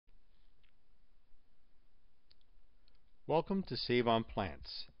Welcome to Save on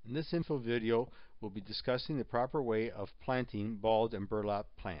Plants. In this info video, we'll be discussing the proper way of planting balled and burlap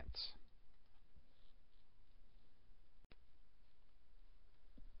plants.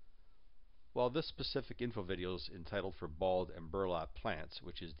 While this specific info video is entitled for balled and burlap plants,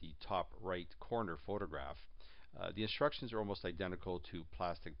 which is the top right corner photograph, the instructions are almost identical to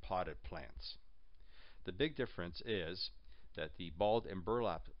plastic potted plants. The big difference is that the balled and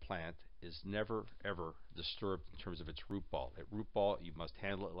burlap plant is never ever disturbed in terms of its root ball. At root ball, you must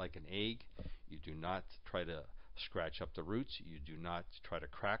handle it like an egg. You do not try to scratch up the roots. You do not try to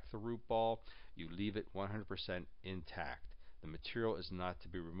crack the root ball. You leave it 100% intact. The material is not to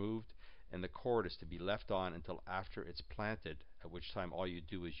be removed, and the cord is to be left on until after it's planted, at which time all you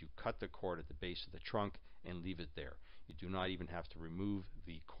do is you cut the cord at the base of the trunk and leave it there. You do not even have to remove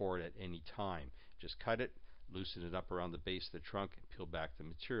the cord at any time. Just cut it, loosen it up around the base of the trunk, and peel back the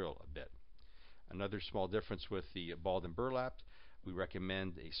material a bit. Another small difference with the balled and burlap, we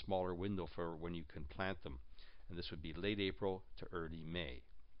recommend a smaller window for when you can plant them, and this would be late April to early May.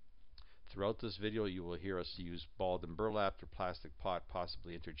 Throughout this video, you will hear us use balled and burlap or plastic pot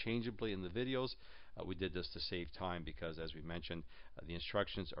possibly interchangeably in the videos. We did this to save time because, as we mentioned, the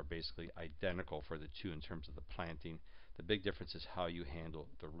instructions are basically identical for the two in terms of the planting. The big difference is how you handle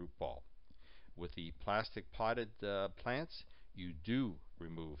the root ball. With the plastic potted plants, you do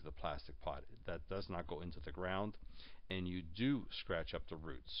remove the plastic pot. That does not go into the ground, and you do scratch up the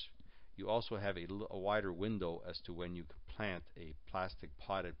roots. You also have a wider window as to when you can plant a plastic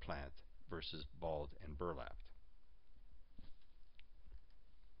potted plant versus balled and burlapped.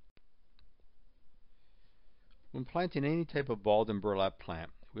 When planting any type of balled and burlap plant,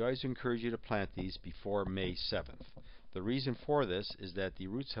 we always encourage you to plant these before May 7th. The reason for this is that the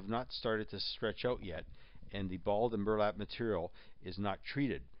roots have not started to stretch out yet, and the balled and burlap material is not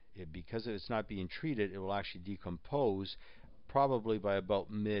treated. Because it's not being treated, it will actually decompose probably by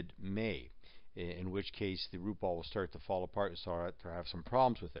about mid-May, in which case the root ball will start to fall apart and start to have some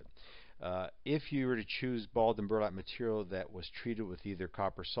problems with it. If you were to choose balled and burlap material that was treated with either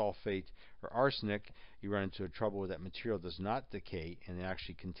copper sulfate or arsenic, you run into trouble where that material does not decay and it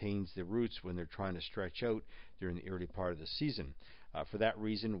actually contains the roots when they're trying to stretch out during the early part of the season. For that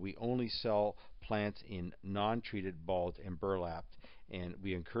reason, we only sell plants in non-treated balled and burlapped, and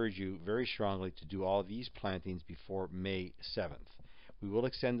we encourage you very strongly to do all these plantings before May 7th. We will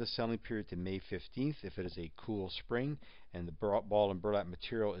extend the selling period to May 15th if it is a cool spring and the ball and burlap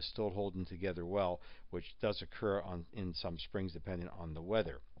material is still holding together well, which does occur in some springs depending on the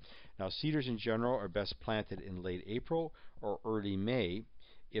weather. Now, cedars in general are best planted in late April or early May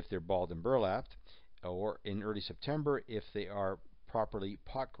if they're balled and burlapped, or in early September if they are properly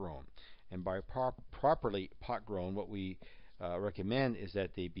pot grown. And by properly pot grown, what we recommend is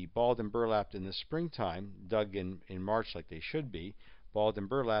that they be balled and burlapped in the springtime, dug in March like they should be, balled and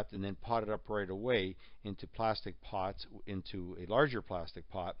burlapped, and then potted up right away into plastic pots, into a larger plastic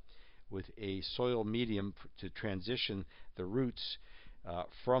pot with a soil medium to transition the roots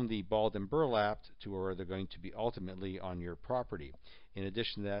from the balled and burlapped to where they're going to be ultimately on your property. In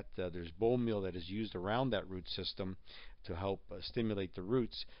addition to that, there's bone meal that is used around that root system to help stimulate the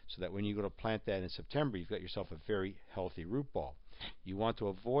roots so that when you go to plant that in September, you've got yourself a very healthy root ball. You want to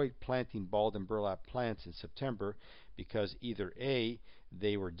avoid planting balled and burlap plants in September because either A,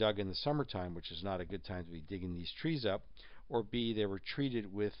 they were dug in the summertime, which is not a good time to be digging these trees up, or B, they were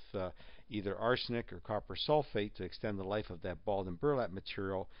treated with either arsenic or copper sulfate to extend the life of that balled and burlap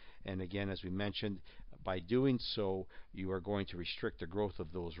material. And again, as we mentioned, by doing so, you are going to restrict the growth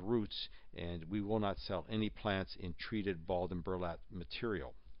of those roots, and we will not sell any plants in treated balled and burlap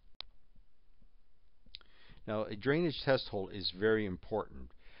material. Now, a drainage test hole is very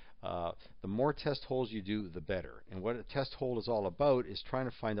important. The more test holes you do, the better. And what a test hole is all about is trying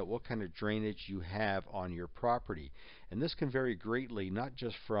to find out what kind of drainage you have on your property. And this can vary greatly, not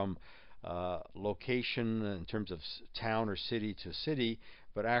just from location in terms of town or city to city,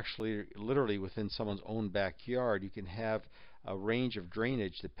 but actually literally within someone's own backyard. You can have a range of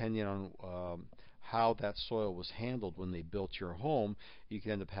drainage depending on how that soil was handled when they built your home. You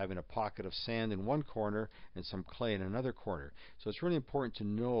can end up having a pocket of sand in one corner and some clay in another corner. So it's really important to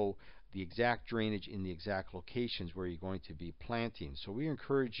know the exact drainage in the exact locations where you're going to be planting. So we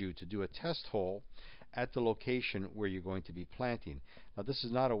encourage you to do a test hole at the location where you're going to be planting. Now, this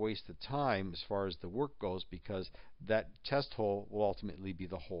is not a waste of time as far as the work goes, because that test hole will ultimately be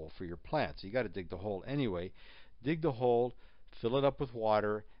the hole for your plants. So you got to dig the hole anyway. Dig the hole, fill it up with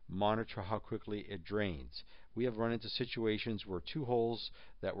water, Monitor how quickly it drains. We have run into situations where two holes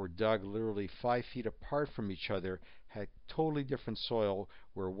that were dug literally 5 feet apart from each other had totally different soil,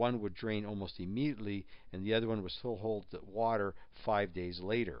 where one would drain almost immediately and the other one would still hold the water 5 days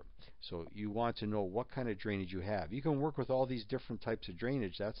later. So you want to know what kind of drainage you have. You can work with all these different types of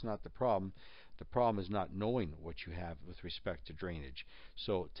drainage. That's not the problem. The problem is not knowing what you have with respect to drainage.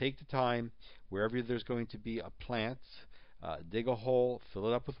 So take the time, wherever there's going to be a plant, dig a hole, fill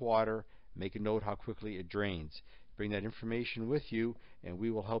it up with water, make a note how quickly it drains. Bring that information with you, and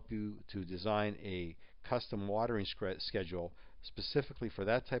we will help you to design a custom watering schedule specifically for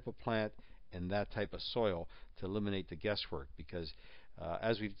that type of plant and that type of soil to eliminate the guesswork. Because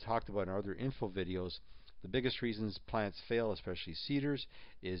as we've talked about in our other info videos, the biggest reasons plants fail, especially cedars,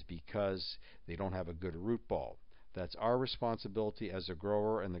 is because they don't have a good root ball. That's our responsibility as a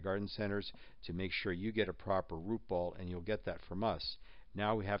grower and the garden centers to make sure you get a proper root ball, and you'll get that from us.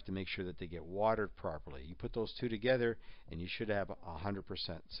 Now we have to make sure that they get watered properly. You put those two together and you should have 100%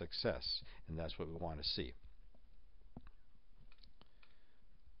 success, and that's what we want to see.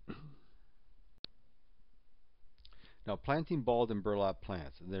 Now, planting balled and burlap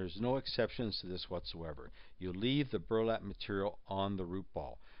plants, there's no exceptions to this whatsoever. You leave the burlap material on the root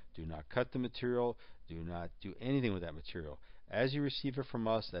ball. Do not cut the material. Do not do anything with that material. As you receive it from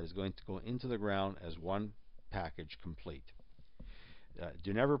us, that is going to go into the ground as one package complete.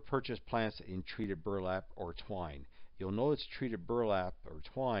 Do never purchase plants in treated burlap or twine. You'll know it's treated burlap or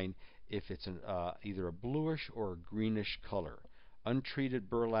twine if it's either a bluish or a greenish color.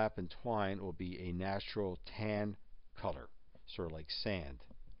 Untreated burlap and twine will be a natural tan color, sort of like sand.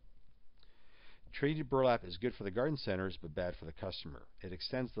 Treated burlap is good for the garden centers but bad for the customer. It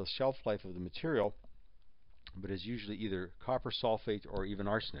extends the shelf life of the material, but is usually either copper sulfate or even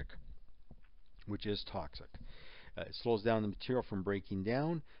arsenic, which is toxic. It slows down the material from breaking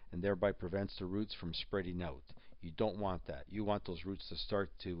down and thereby prevents the roots from spreading out. You don't want that. You want those roots to start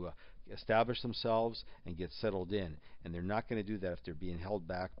to establish themselves and get settled in, and they're not going to do that if they're being held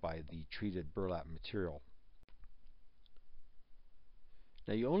back by the treated burlap material.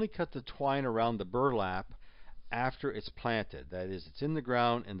 Now, you only cut the twine around the burlap after it's planted. That is, it's in the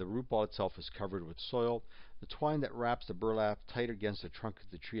ground and the root ball itself is covered with soil. The twine that wraps the burlap tight against the trunk of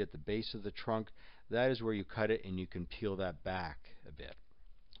the tree at the base of the trunk, that is where you cut it, and you can peel that back a bit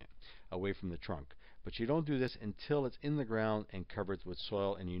away from the trunk. But you don't do this until it's in the ground and covered with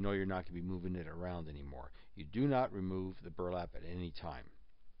soil and you know you're not going to be moving it around anymore. You do not remove the burlap at any time.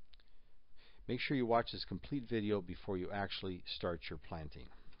 Make sure you watch this complete video before you actually start your planting.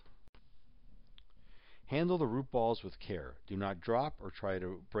 Handle the root balls with care. Do not drop or try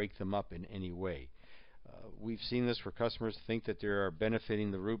to break them up in any way. We've seen this where customers think that they are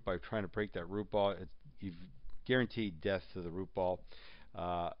benefiting the root by trying to break that root ball. You've guaranteed death to the root ball.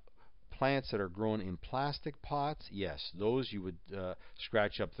 Plants that are grown in plastic pots, yes, those you would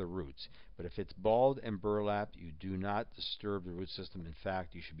scratch up the roots. But if it's balled and burlap, you do not disturb the root system. In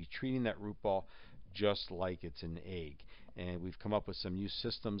fact, you should be treating that root ball just like it's an egg. And we've come up with some new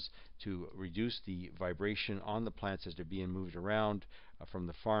systems to reduce the vibration on the plants as they're being moved around from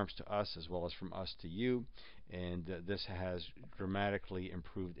the farms to us, as well as from us to you. And this has dramatically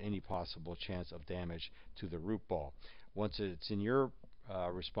improved any possible chance of damage to the root ball. Once it's in your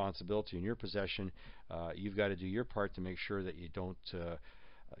responsibility, in your possession, you've got to do your part to make sure that you don't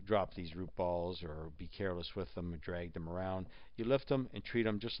drop these root balls or be careless with them and drag them around. You lift them and treat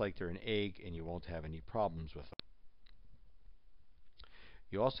them just like they're an egg, and you won't have any problems with them.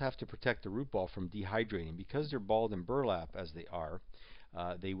 You also have to protect the root ball from dehydrating. Because they're balled in burlap, as they are,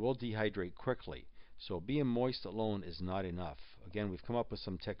 they will dehydrate quickly. So being moist alone is not enough. Again, we've come up with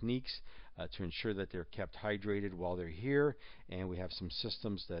some techniques to ensure that they're kept hydrated while they're here, and we have some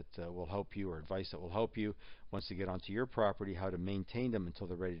systems that will help you, or advice that will help you once they get onto your property, how to maintain them until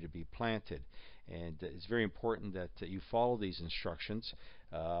they're ready to be planted. And it's very important that you follow these instructions.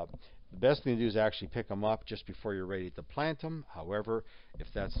 The best thing to do is actually pick them up just before you're ready to plant them. However, if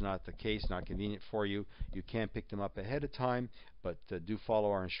that's not the case, not convenient for you, you can pick them up ahead of time, but do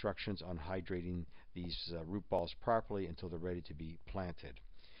follow our instructions on hydrating these root balls properly until they're ready to be planted.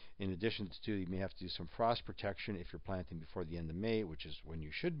 In addition to, you may have to do some frost protection if you're planting before the end of May, which is when you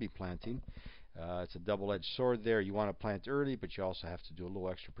should be planting. It's a double-edged sword there. You want to plant early, but you also have to do a little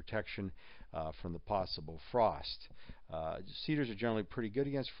extra protection from the possible frost. Cedars are generally pretty good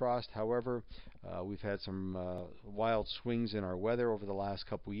against frost. However, we've had some wild swings in our weather over the last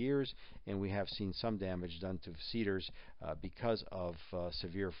couple years, and we have seen some damage done to cedars because of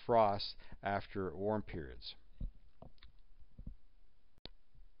severe frost after warm periods.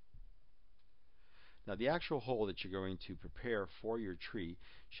 Now the actual hole that you're going to prepare for your tree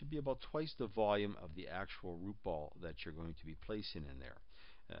should be about twice the volume of the actual root ball that you're going to be placing in there.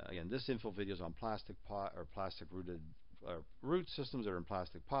 Again, this info video is on plastic pot or plastic rooted root systems that are in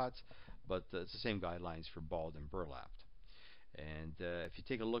plastic pots, but it's the same guidelines for balled and burlapped. And if you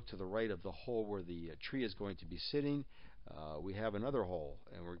take a look to the right of the hole where the tree is going to be sitting, we have another hole,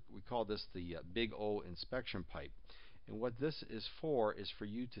 and we call this the Big O inspection pipe. And what this is for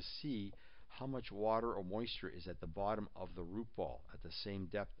you to see how much water or moisture is at the bottom of the root ball at the same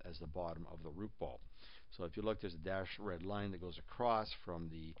depth as the bottom of the root ball. So if you look, there's a dashed red line that goes across from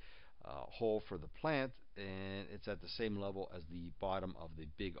the hole for the plant, and it's at the same level as the bottom of the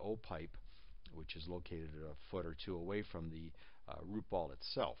Big O pipe, which is located a foot or two away from the root ball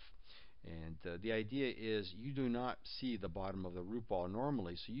itself. And the idea is you do not see the bottom of the root ball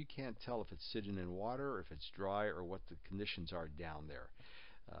normally, so you can't tell if it's sitting in water, or if it's dry, or what the conditions are down there.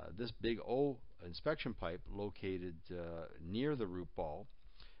 This Big O inspection pipe located near the root ball,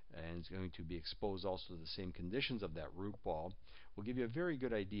 and is going to be exposed also to the same conditions of that root ball, will give you a very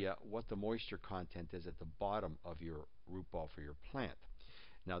good idea what the moisture content is at the bottom of your root ball for your plant.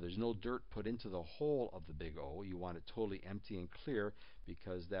 Now there's no dirt put into the hole of the Big O. You want it totally empty and clear,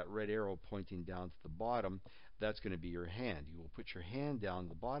 because that red arrow pointing down to the bottom, that's going to be your hand. You will put your hand down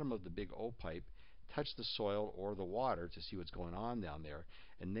the bottom of the Big O pipe, touch the soil or the water to see what's going on down there,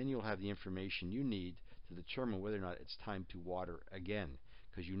 and then you'll have the information you need to determine whether or not it's time to water again,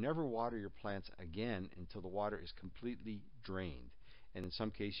 because you never water your plants again until the water is completely drained. And in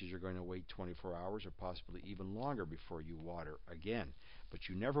some cases you're going to wait 24 hours or possibly even longer before you water again. But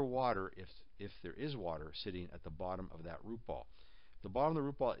you never water if there is water sitting at the bottom of that root ball. If the bottom of the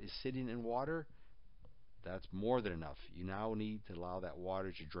root ball is sitting in water, that's more than enough. You now need to allow that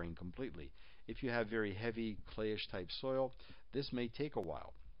water to drain completely. If you have very heavy clayish type soil, this may take a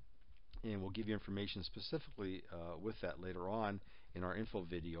while. And we'll give you information specifically with that later on in our info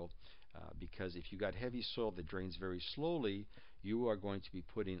video, because if you got heavy soil that drains very slowly, you are going to be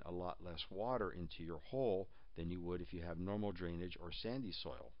putting a lot less water into your hole than you would if you have normal drainage or sandy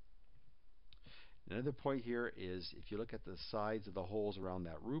soil. Another point here is if you look at the sides of the holes around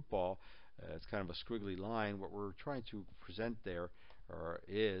that root ball, it's kind of a squiggly line. What we're trying to present there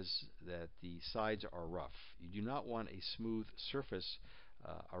is that the sides are rough. You do not want a smooth surface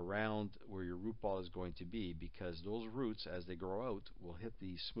around where your root ball is going to be, because those roots, as they grow out, will hit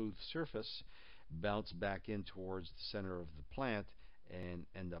the smooth surface, bounce back in towards the center of the plant, and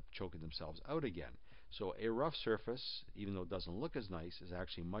end up choking themselves out again. So a rough surface, even though it doesn't look as nice, is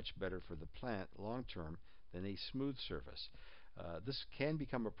actually much better for the plant long term than a smooth surface. This can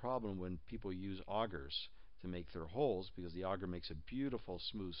become a problem when people use augers to make their holes, because the auger makes a beautiful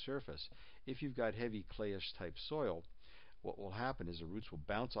smooth surface. If you've got heavy clayish type soil, what will happen is the roots will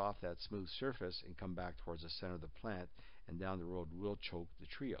bounce off that smooth surface and come back towards the center of the plant, and down the road will choke the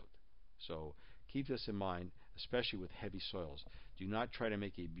tree out. So keep this in mind, especially with heavy soils. Do not try to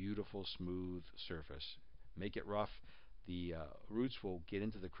make a beautiful smooth surface. Make it rough. The roots will get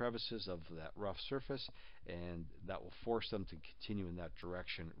into the crevices of that rough surface, and that will force them to continue in that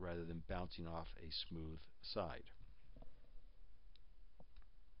direction rather than bouncing off a smooth side.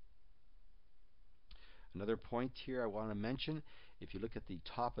 Another point here I want to mention, if you look at the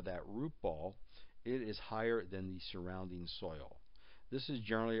top of that root ball, it is higher than the surrounding soil. This is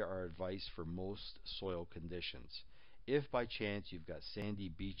generally our advice for most soil conditions. If by chance you've got sandy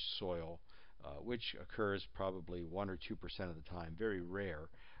beach soil, which occurs probably 1 or 2% of the time, very rare,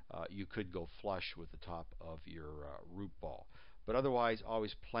 you could go flush with the top of your root ball. But otherwise,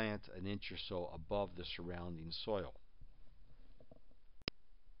 always plant an inch or so above the surrounding soil.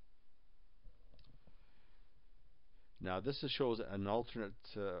 Now this shows an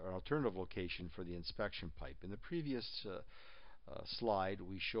alternative location for the inspection pipe. In the previous slide,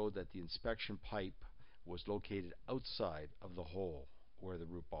 we showed that the inspection pipe was located outside of the hole where the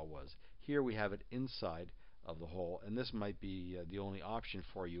root ball was. Here we have it inside of the hole, and this might be the only option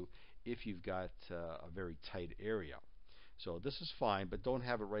for you if you've got a very tight area. So this is fine, but don't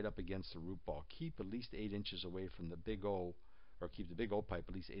have it right up against the root ball. Keep at least 8 inches away from the Big O, or keep the Big O pipe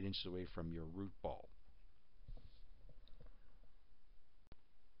at least 8 inches away from your root ball.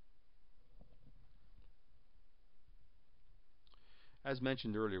 As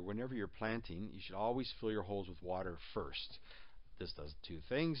mentioned earlier, whenever you're planting, you should always fill your holes with water first. This does two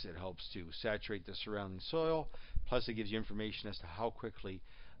things. It helps to saturate the surrounding soil, plus it gives you information as to how quickly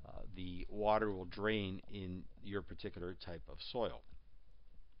the water will drain in your particular type of soil.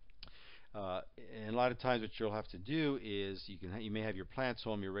 And a lot of times what you'll have to do is you may have your plants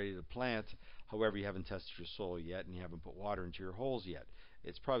home, you're ready to plant, however you haven't tested your soil yet and you haven't put water into your holes yet.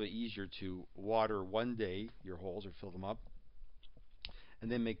 it's probably easier to water one day your holes or fill them up,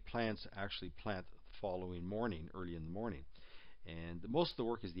 and then make plants actually plant the following morning, early in the morning. And most of the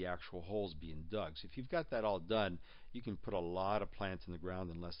work is the actual holes being dug. So if you've got that all done, you can put a lot of plants in the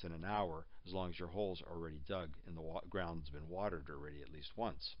ground in less than an hour, as long as your holes are already dug and the ground's been watered already at least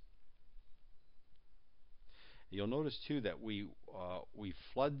once. You'll notice too that we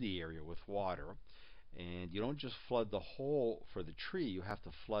flood the area with water, and you don't just flood the hole for the tree. You have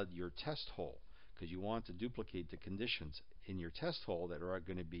to flood your test hole, because you want to duplicate the conditions in your test hole that are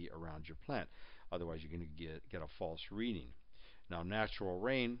going to be around your plant. Otherwise, you're going to get a false reading. Now, natural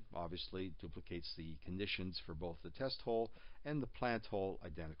rain obviously duplicates the conditions for both the test hole and the plant hole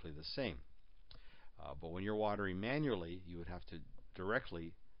identically the same. But when you're watering manually, you would have to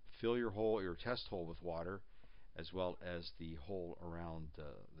directly fill your hole, your test hole, with water, as well as the hole around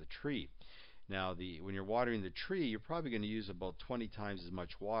the tree. Now, when you're watering the tree, you're probably going to use about 20 times as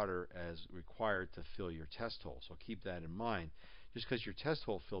much water as required to fill your test hole. So keep that in mind. Just because your test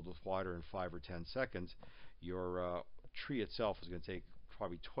hole filled with water in 5 or 10 seconds, your tree itself is going to take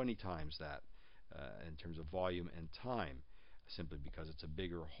probably 20 times that in terms of volume and time, simply because it's a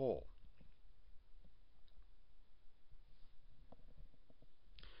bigger hole.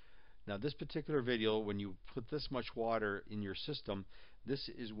 Now, this particular video, when you put this much water in your system, this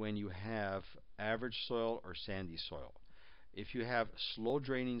is when you have average soil or sandy soil. If you have slow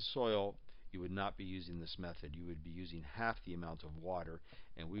draining soil, you would not be using this method. You would be using half the amount of water,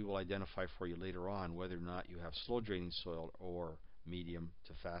 and we will identify for you later on whether or not you have slow draining soil or medium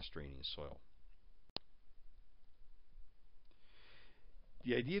to fast draining soil.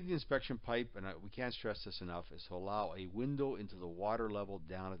 The idea of the inspection pipe, and we can't stress this enough, is to allow a window into the water level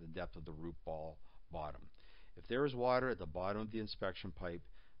down at the depth of the root ball bottom. If there is water at the bottom of the inspection pipe,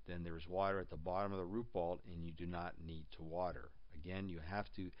 then there is water at the bottom of the root ball, and you do not need to water. Again, you have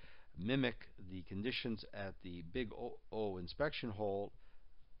to mimic the conditions at the big O inspection hole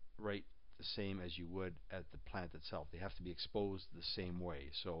right the same as you would at the plant itself. They have to be exposed the same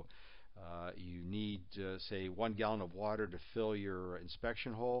way. So you need, say, 1 gallon of water to fill your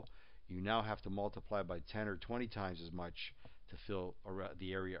inspection hole. You now have to multiply by 10 or 20 times as much to fill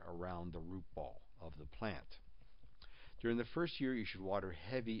the area around the root ball of the plant. During the first year, you should water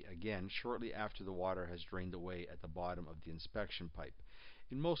heavy again shortly after the water has drained away at the bottom of the inspection pipe.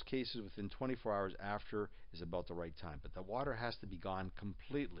 In most cases, within 24 hours after is about the right time, but the water has to be gone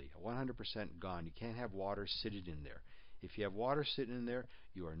completely, 100% gone. You can't have water sitting in there. If you have water sitting in there,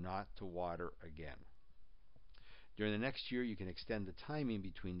 you are not to water again. During the next year, you can extend the timing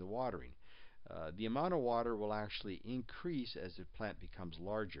between the watering. The amount of water will actually increase as the plant becomes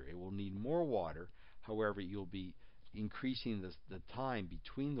larger. It will need more water. However, you'll be increasing the time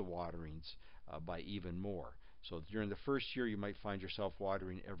between the waterings by even more. So during the first year, you might find yourself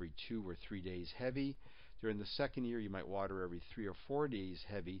watering every 2 or 3 days heavy. During the second year, you might water every 3 or 4 days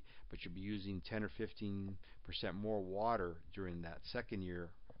heavy, but you'll be using 10 or 15% more water during that second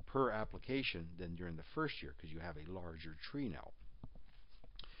year per application than during the first year, because you have a larger tree now.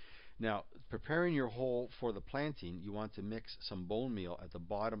 Now, preparing your hole for the planting, you want to mix some bone meal at the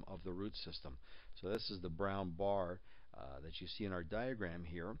bottom of the root system. So this is the brown bar that you see in our diagram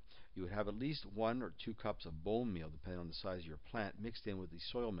here. You would have at least 1 or 2 cups of bone meal, depending on the size of your plant, mixed in with the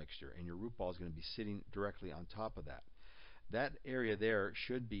soil mixture, and your root ball is going to be sitting directly on top of that. That area there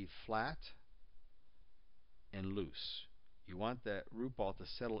should be flat and loose. You want that root ball to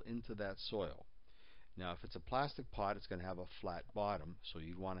settle into that soil. Now, if it's a plastic pot, it's going to have a flat bottom, so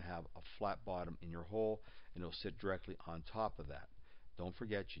you'd want to have a flat bottom in your hole, and it'll sit directly on top of that. Don't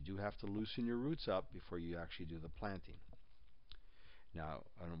forget, you do have to loosen your roots up before you actually do the planting. Now,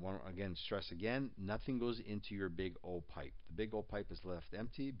 I want to again stress again, nothing goes into your big O pipe. The big O pipe is left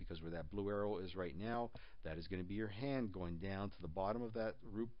empty because where that blue arrow is right now, that is going to be your hand going down to the bottom of that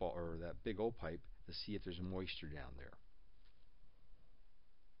root ball or that big O pipe to see if there's moisture down there.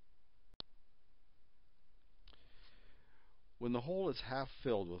 When the hole is half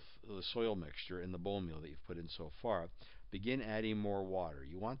filled with the soil mixture and the bone meal that you've put in so far, begin adding more water.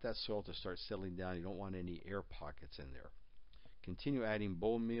 You want that soil to start settling down. You don't want any air pockets in there. Continue adding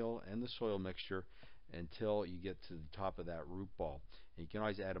bone meal and the soil mixture until you get to the top of that root ball. And you can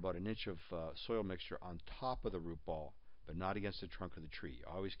always add about 1 inch of soil mixture on top of the root ball, but not against the trunk of the tree.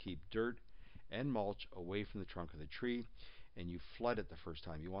 Always keep dirt and mulch away from the trunk of the tree, and you flood it the first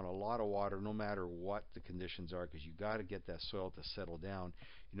time. You want a lot of water no matter what the conditions are, because you've got to get that soil to settle down.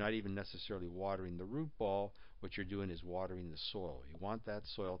 You're not even necessarily watering the root ball. What you're doing is watering the soil. You want that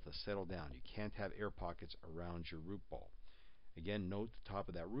soil to settle down. You can't have air pockets around your root ball. Again, note the top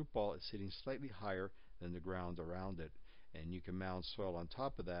of that root ball is sitting slightly higher than the ground around it, and you can mound soil on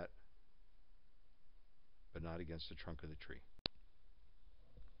top of that, but not against the trunk of the tree.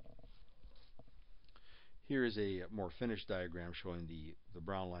 Here is a more finished diagram showing the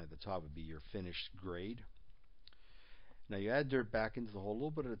brown line at the top would be your finished grade. Now you add dirt back into the hole a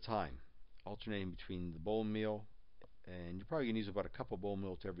little bit at a time, alternating between the bone meal, and you're probably going to use about a cup of bone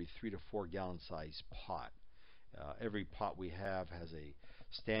meal to every 3 to 4 gallon size pot. Every pot we have has a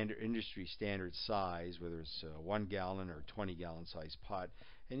standard industry standard size, whether it's 1 gallon or 20 gallon size pot,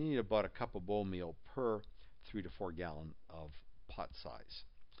 and you need about a cup of bone meal per 3 to 4 gallon of pot size.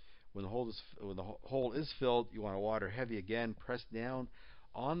 When the hole is filled, you want to water heavy again. Press down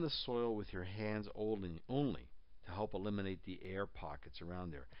on the soil with your hands only to help eliminate the air pockets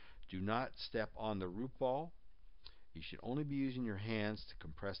around there. Do not step on the root ball. You should only be using your hands to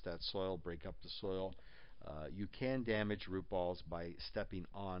compress that soil, break up the soil. You can damage root balls by stepping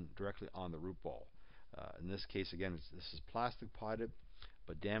directly on the root ball. In this case, again, this is plastic potted,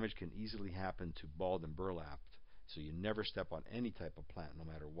 but damage can easily happen to balled and burlap. So you never step on any type of plant, no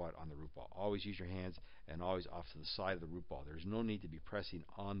matter what, on the root ball. Always use your hands and always off to the side of the root ball. There's no need to be pressing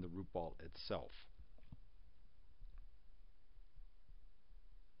on the root ball itself.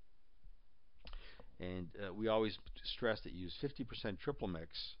 And we always stress that you use 50% triple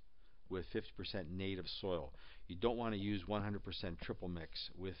mix with 50% native soil. You don't want to use 100% triple mix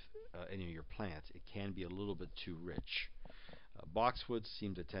with any of your plants. It can be a little bit too rich. Boxwoods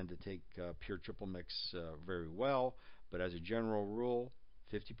seem to tend to take pure triple mix very well, but as a general rule,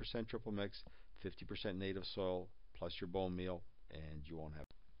 50% triple mix, 50% native soil, plus your bone meal, and you won't have.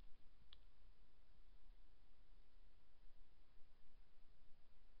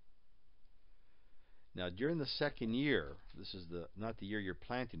 Now, during the second year, this is not the year you're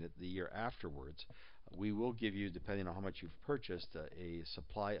planting it, the year afterwards, we will give you, depending on how much you've purchased, a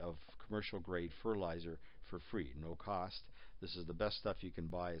supply of commercial grade fertilizer for free, no cost. This is the best stuff you can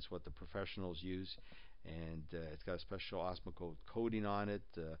buy. It's what the professionals use, and it's got a special osmocote coating on it.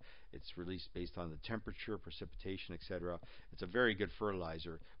 It's released based on the temperature, precipitation, etc. It's a very good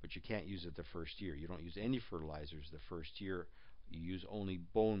fertilizer, but you can't use it the first year. You don't use any fertilizers the first year. You use only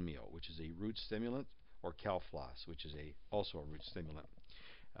bone meal, which is a root stimulant, or calfloss, which is also a root stimulant.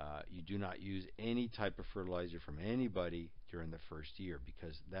 You do not use any type of fertilizer from anybody during the first year,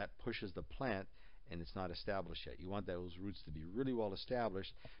 because that pushes the plant and it's not established yet. You want those roots to be really well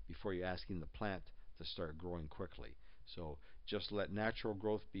established before you're asking the plant to start growing quickly. So just let natural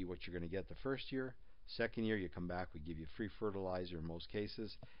growth be what you're going to get the first year. Second year you come back, we give you free fertilizer in most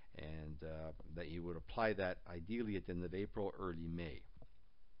cases, and that you would apply that ideally at the end of April, early May.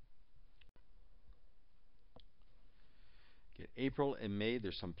 April and May,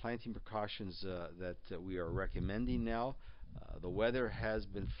 there's some planting precautions that we are recommending now. The weather has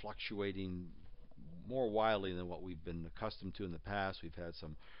been fluctuating more wildly than what we've been accustomed to in the past. We've had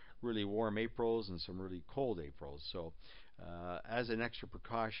some really warm Aprils and some really cold Aprils. So as an extra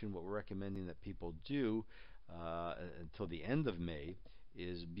precaution, what we're recommending that people do until the end of May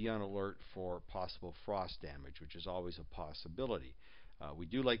is be on alert for possible frost damage, which is always a possibility. We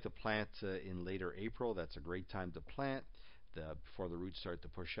do like to plant in later April. That's a great time to plant before the roots start to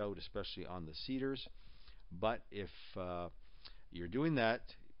push out, especially on the cedars. But if you're doing that,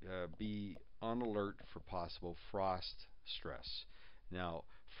 be on alert for possible frost stress. Now,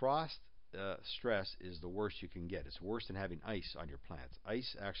 frost stress is the worst you can get. It's worse than having ice on your plants.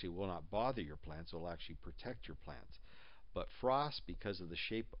 Ice actually will not bother your plants. It will actually protect your plants. But frost, because of the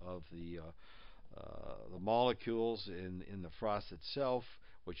shape of the molecules in the frost itself,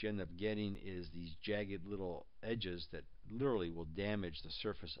 what you end up getting is these jagged little edges that literally will damage the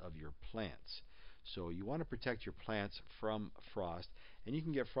surface of your plants. So you want to protect your plants from frost, and you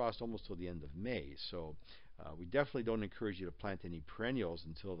can get frost almost till the end of May. So we definitely don't encourage you to plant any perennials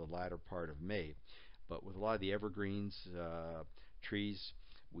until the latter part of May. But with a lot of the evergreens trees,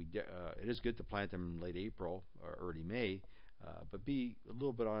 it is good to plant them in late April or early May, but be a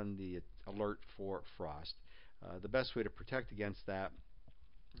little bit on the alert for frost. The best way to protect against that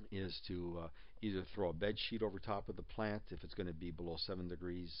is to either throw a bed sheet over top of the plant if it's going to be below 7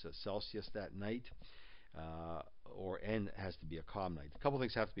 degrees Celsius that night, and it has to be a calm night. A couple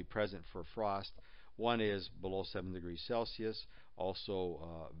things have to be present for frost. One is below 7 degrees Celsius,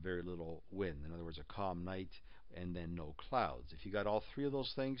 also very little wind. In other words, a calm night, and then no clouds. If you got all three of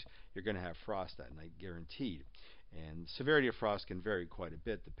those things, you're going to have frost that night, guaranteed. And severity of frost can vary quite a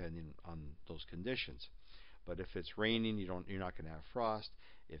bit depending on those conditions. But if it's raining, you're not going to have frost.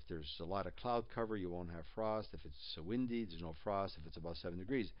 If there's a lot of cloud cover, you won't have frost. If it's windy, there's no frost. If it's above 7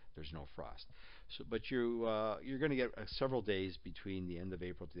 degrees, there's no frost. So, but you're going to get several days between the end of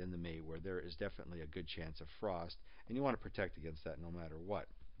April to the end of May where there is definitely a good chance of frost, and you want to protect against that no matter what.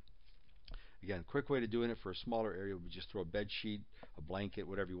 Again, quick way to doing it for a smaller area would be just throw a bed sheet, a blanket,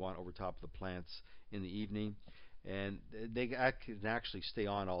 whatever you want, over top of the plants in the evening, and they can actually stay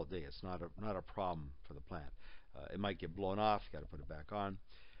on all day. It's not a problem for the plant. It might get blown off. You got to put it back on.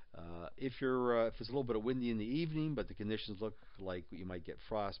 If it's a little bit of windy in the evening, but the conditions look like you might get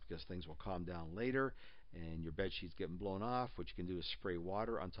frost because things will calm down later, and your bed sheet's getting blown off, what you can do is spray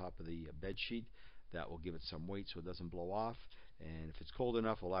water on top of the bed sheet. That will give it some weight so it doesn't blow off. And if it's cold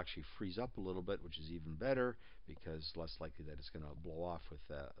enough, it'll actually freeze up a little bit, which is even better because less likely that it's going to blow off with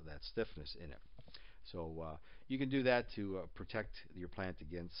that stiffness in it. So you can do that to protect your plant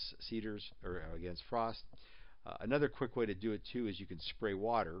against cedars or against frost. Another quick way to do it too is you can spray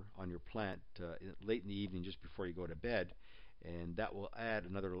water on your plant late in the evening just before you go to bed, and that will add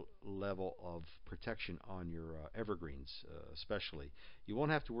another level of protection on your evergreens especially. You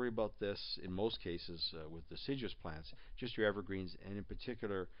won't have to worry about this in most cases with deciduous plants, just your evergreens, and in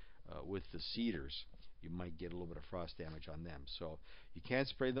particular with the cedars. You might get a little bit of frost damage on them. So you can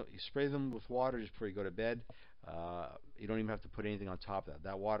spray them. You spray them with water just before you go to bed. You don't even have to put anything on top of that.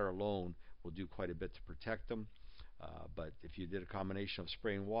 That water alone will do quite a bit to protect them. But if you did a combination of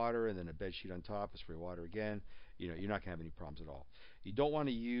spraying water and then a bed sheet on top and spray water again, you're not going to have any problems at all. You don't want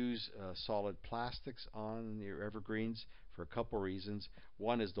to use solid plastics on your evergreens for a couple reasons.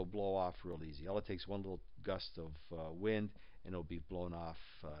 One is they'll blow off real easy. All it takes one little gust of wind and it'll be blown off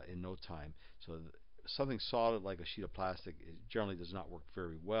in no time. So something solid like a sheet of plastic generally does not work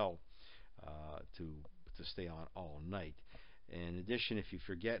very well to stay on all night. In addition, if you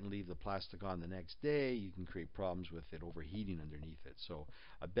forget and leave the plastic on the next day, you can create problems with it overheating underneath it. So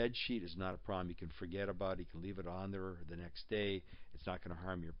a bed sheet is not a problem. You can forget about it. You can leave it on there the next day. It's not going to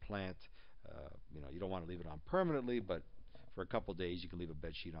harm your plant. You don't want to leave it on permanently, but for a couple days you can leave a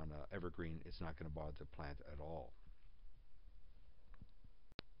bed sheet on an evergreen. It's not going to bother the plant at all.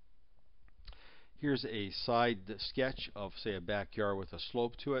 Here's a side sketch of, say, a backyard with a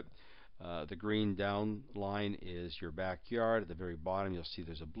slope to it. The green down line is your backyard. At the very bottom you'll see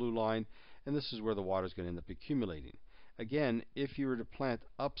there's a blue line, and this is where the water is going to end up accumulating. Again, if you were to plant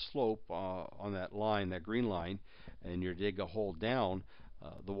upslope on that line, that green line, and you dig a hole down,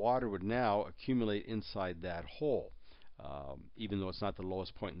 the water would now accumulate inside that hole. Even though it's not the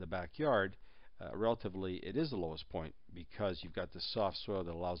lowest point in the backyard, relatively it is the lowest point because you've got the soft soil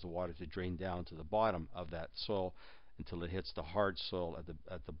that allows the water to drain down to the bottom of that soil until it hits the hard soil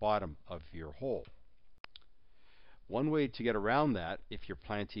at the bottom of your hole. One way to get around that, if you're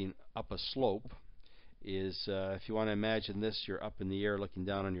planting up a slope, is if you want to imagine this, you're up in the air looking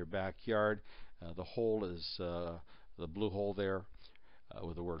down on your backyard. The hole is the blue hole there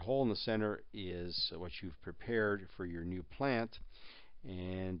with the word hole in the center is what you've prepared for your new plant,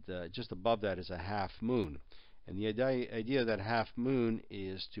 and just above that is a half moon. And the idea of that half moon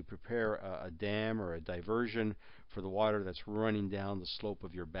is to prepare a dam or a diversion for the water that's running down the slope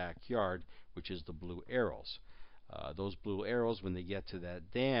of your backyard, which is the blue arrows. Those blue arrows, when they get to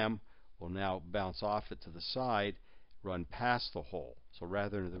that dam, will now bounce off it to the side, run past the hole. So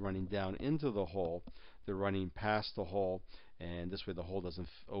rather than running down into the hole, they're running past the hole, and this way the hole doesn't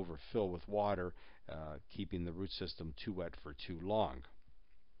overfill with water, keeping the root system too wet for too long.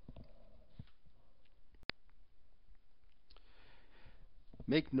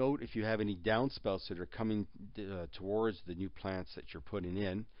 Make note if you have any downspouts that are coming towards the new plants that you're putting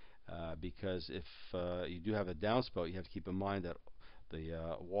in, because if you do have a downspout, you have to keep in mind that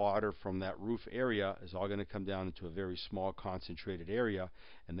the water from that roof area is all going to come down into a very small concentrated area,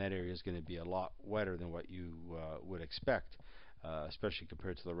 and that area is going to be a lot wetter than what you would expect, especially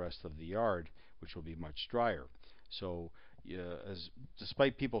compared to the rest of the yard, which will be much drier. So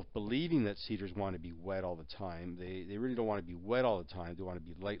despite people believing that cedars want to be wet all the time, they really don't want to be wet all the time. They want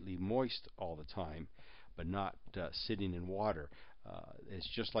to be lightly moist all the time, but not sitting in water. It's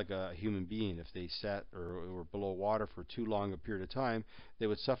just like a human being. If they sat or were below water for too long a period of time, they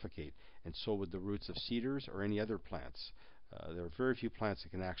would suffocate, and so would the roots of cedars or any other plants. There are very few plants that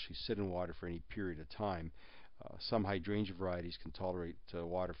can actually sit in water for any period of time. Some hydrangea varieties can tolerate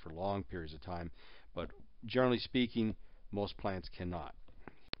water for long periods of time, but generally speaking, most plants cannot.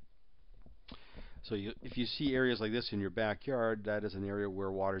 So if you see areas like this in your backyard, that is an area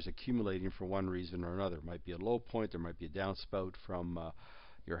where water is accumulating for one reason or another. It might be a low point, there might be a downspout from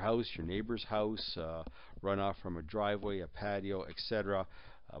your house, your neighbor's house, runoff from a driveway, a patio, etc.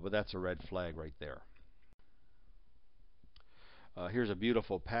 But that's a red flag right there. Here's a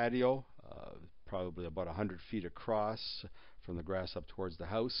beautiful patio, probably about 100 feet across from the grass up towards the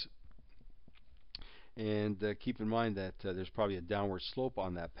house. And keep in mind that there's probably a downward slope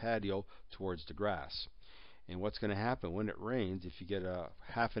on that patio towards the grass. And what's going to happen when it rains, if you get a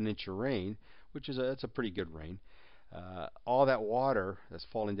half an inch of rain, which is that's a pretty good rain, all that water that's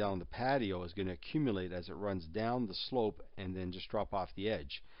falling down the patio is going to accumulate as it runs down the slope and then just drop off the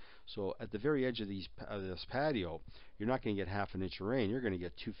edge. So at the very edge of this patio, you're not going to get half an inch of rain. You're going to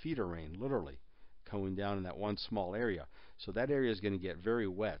get 2 feet of rain, literally, coming down in that one small area. So that area is going to get very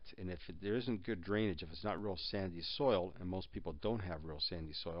wet. And if there isn't good drainage, if it's not real sandy soil, and most people don't have real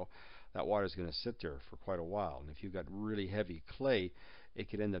sandy soil, that water is going to sit there for quite a while. And if you've got really heavy clay, it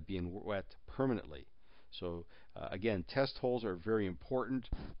could end up being wet permanently. So again, test holes are very important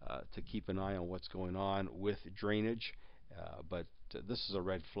to keep an eye on what's going on with drainage. But this is a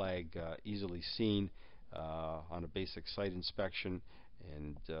red flag easily seen on a basic site inspection.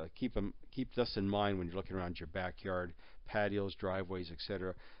 And keep this in mind when you're looking around your backyard, patios, driveways,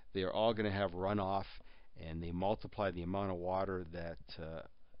 etc. They are all going to have runoff, and they multiply the amount of water that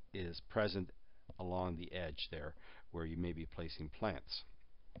is present along the edge there where you may be placing plants.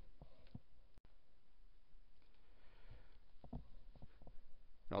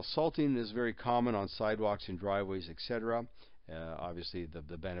 Now, salting is very common on sidewalks and driveways, etc. Obviously,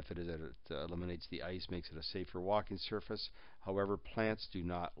 the benefit is that it eliminates the ice, makes it a safer walking surface. However, plants do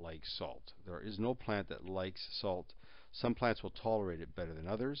not like salt. There is no plant that likes salt. Some plants will tolerate it better than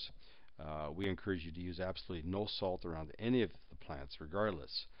others. We encourage you to use absolutely no salt around any of the plants,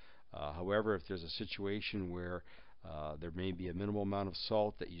 regardless. However, if there's a situation where there may be a minimal amount of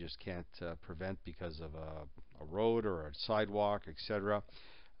salt that you just can't prevent because of a road or a sidewalk, etc.,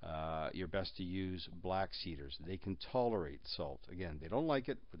 you're best to use black cedars. They can tolerate salt. Again, they don't like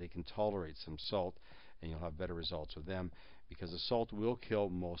it, but they can tolerate some salt, and you'll have better results with them because the salt will kill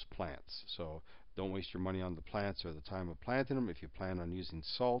most plants. So don't waste your money on the plants or the time of planting them. If you plan on using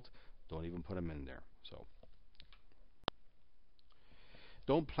salt, don't even put them in there. So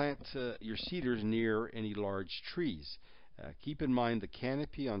don't plant your cedars near any large trees. Keep in mind the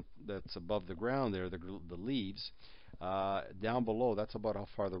canopy that's above the ground there, the leaves, down below, that's about how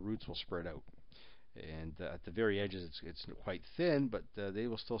far the roots will spread out. And at the very edges, it's quite thin, but they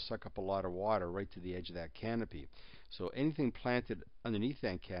will still suck up a lot of water right to the edge of that canopy. So anything planted underneath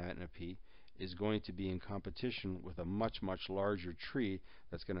that canopy is going to be in competition with a much, much larger tree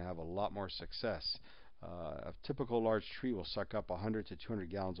that's going to have a lot more success. A typical large tree will suck up 100 to 200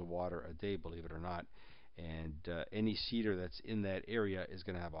 gallons of water a day, believe it or not. And any cedar that's in that area is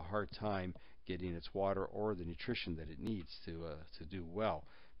going to have a hard time getting its water or the nutrition that it needs to do well.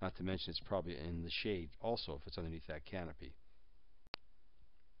 Not to mention it's probably in the shade also if it's underneath that canopy.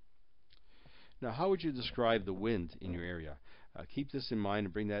 Now, how would you describe the wind in your area? Keep this in mind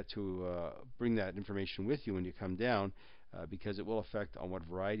and bring that information with you when you come down, because it will affect on what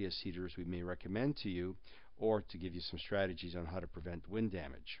variety of cedars we may recommend to you, or to give you some strategies on how to prevent wind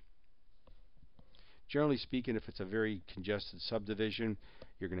damage. Generally speaking, if it's a very congested subdivision,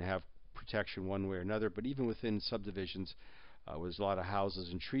 you're going to have protection one way or another. But even within subdivisions, where there's a lot of houses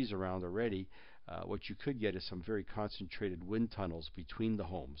and trees around already, what you could get is some very concentrated wind tunnels between the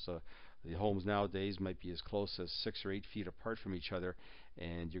homes. The homes nowadays might be as close as 6 or 8 feet apart from each other,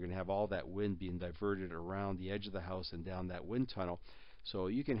 and you're going to have all that wind being diverted around the edge of the house and down that wind tunnel. So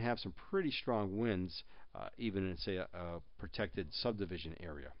you can have some pretty strong winds, even in, say, a protected subdivision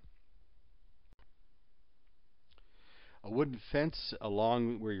area. A wooden fence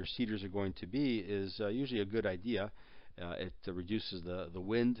along where your cedars are going to be is usually a good idea. It reduces the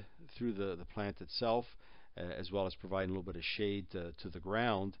wind through the plant itself, as well as providing a little bit of shade to the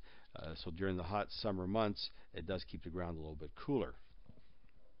ground. So during the hot summer months, it does keep the ground a little bit cooler.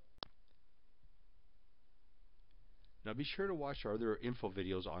 Now be sure to watch our other info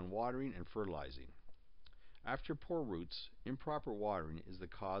videos on watering and fertilizing. After poor roots, improper watering is the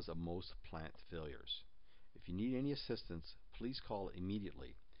cause of most plant failures. If you need any assistance, please call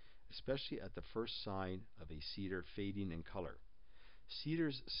immediately, especially at the first sign of a cedar fading in color.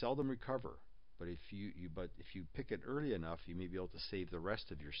 Cedars seldom recover, but if you pick it early enough, you may be able to save the rest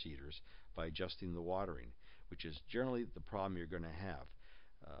of your cedars by adjusting the watering, which is generally the problem you're going to have.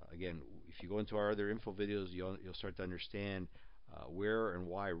 Again, if you go into our other info videos, you'll start to understand where and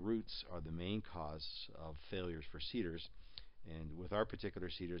why roots are the main cause of failures for cedars. And with our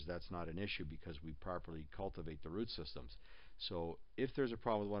particular cedars, that's not an issue because we properly cultivate the root systems. So if there's a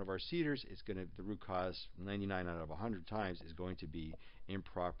problem with one of our cedars, the root cause 99 out of 100 times is going to be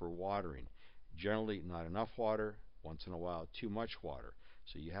improper watering. Generally not enough water, once in a while too much water.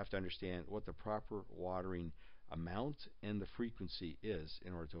 So you have to understand what the proper watering amount and the frequency is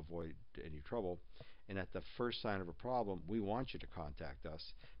in order to avoid any trouble. And at the first sign of a problem, we want you to contact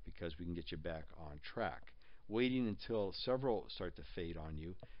us because we can get you back on track. Waiting until several start to fade on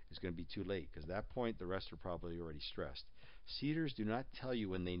you is going to be too late, because at that point the rest are probably already stressed. Cedars do not tell you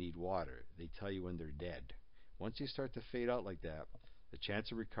when they need water, they tell you when they're dead. Once you start to fade out like that, the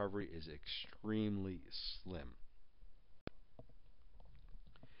chance of recovery is extremely slim.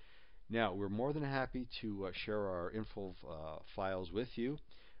 Now, we're more than happy to share our info files with you.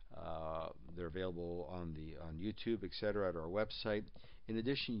 They're available on YouTube, etc., at our website. In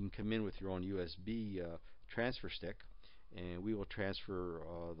addition, you can come in with your own USB transfer stick, and we will transfer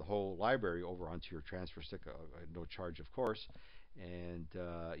the whole library over onto your transfer stick, at no charge, of course. And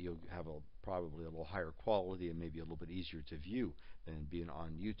you'll have probably a little higher quality and maybe a little bit easier to view than being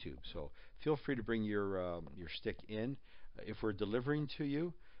on YouTube. So feel free to bring your stick in. If we're delivering to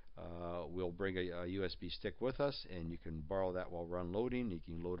you, we'll bring a USB stick with us, and you can borrow that while we're unloading. You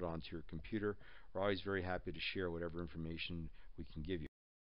can load it onto your computer. We're always very happy to share whatever information we can give you.